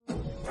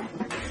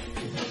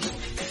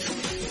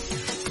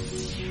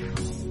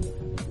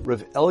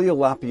Rav Elia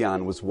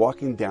Lapian was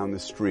walking down the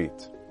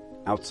street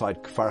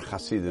outside Kfar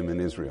Hasidim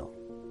in Israel.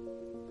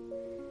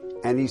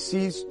 And he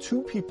sees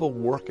two people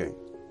working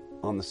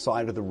on the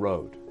side of the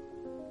road.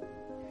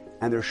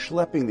 And they're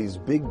schlepping these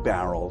big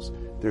barrels.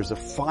 There's a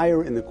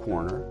fire in the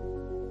corner.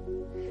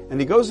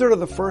 And he goes there to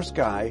the first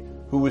guy,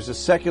 who was a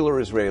secular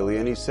Israeli,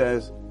 and he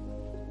says,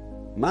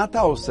 "Ma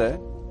ta oseh?"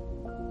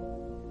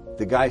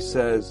 The guy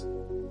says,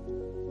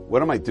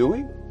 "What am I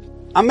doing?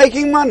 I'm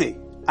making money.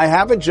 I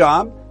have a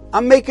job.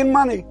 I'm making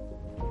money."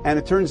 And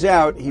it turns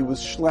out he was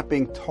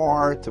schlepping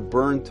tar to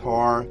burn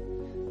tar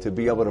to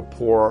be able to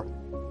pour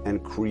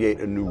and create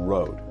a new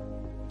road.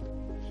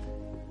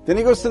 Then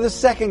he goes to the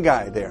second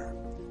guy there.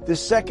 The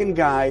second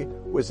guy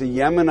was a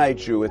Yemenite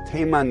Jew, a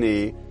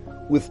Teimani,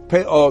 with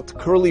peot,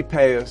 curly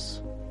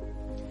payas,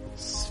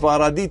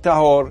 Sfaradi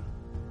tahor,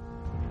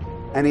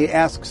 and he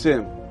asks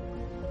him,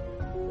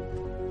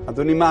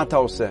 "Adoni ma ta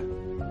oseh?"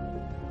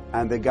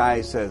 And the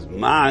guy says,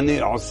 "Ma ani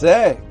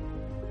oseh?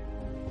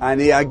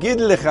 Ani agid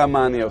lecha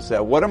ma ani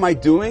oseh." What am I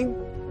doing?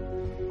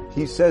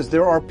 He says,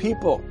 there are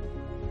people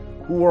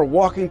who are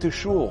walking to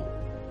shul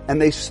and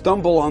they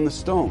stumble on the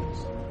stones.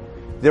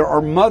 There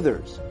are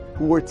mothers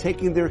who are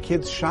taking their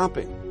kids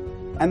shopping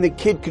and the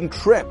kid can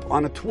trip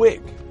on a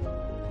twig.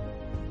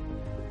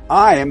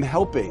 I am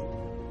helping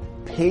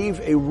pave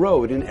a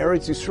road in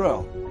Eretz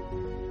Yisrael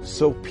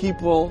so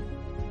people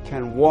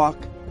can walk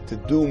to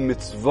do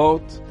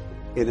mitzvot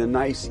in a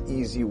nice,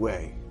 easy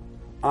way.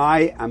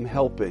 I am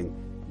helping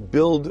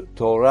build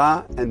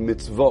Torah and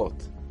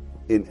mitzvot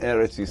in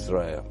Eretz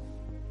Yisrael.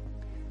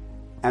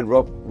 And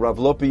Rav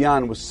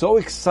Lopian was so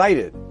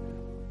excited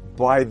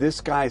by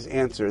this guy's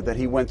answer that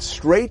he went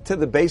straight to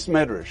the Beis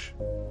Medrash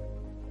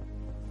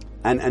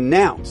and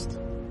announced,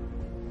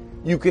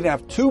 you could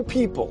have two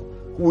people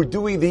who were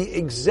doing the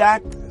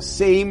exact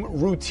same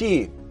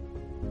routine.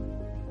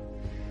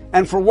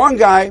 And for one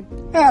guy,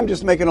 I'm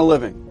just making a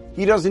living.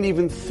 He doesn't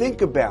even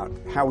think about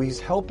how he's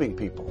helping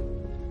people,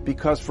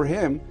 because for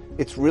him,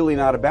 it's really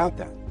not about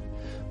that.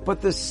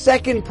 But the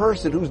second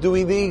person who's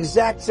doing the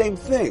exact same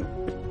thing,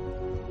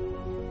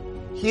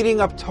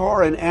 heating up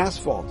tar and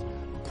asphalt,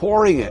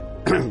 pouring it,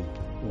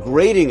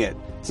 grading it,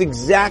 it's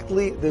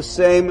exactly the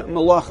same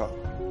malacha.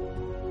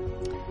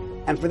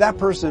 And for that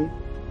person,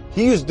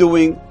 he is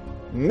doing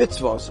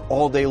mitzvahs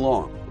all day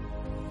long.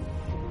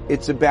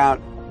 It's about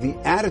the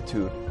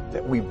attitude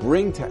that we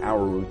bring to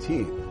our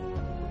routine.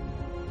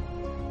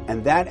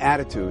 And that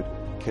attitude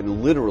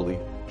can literally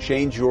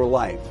change your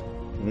life,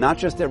 not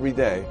just every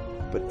day,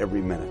 but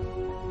every minute.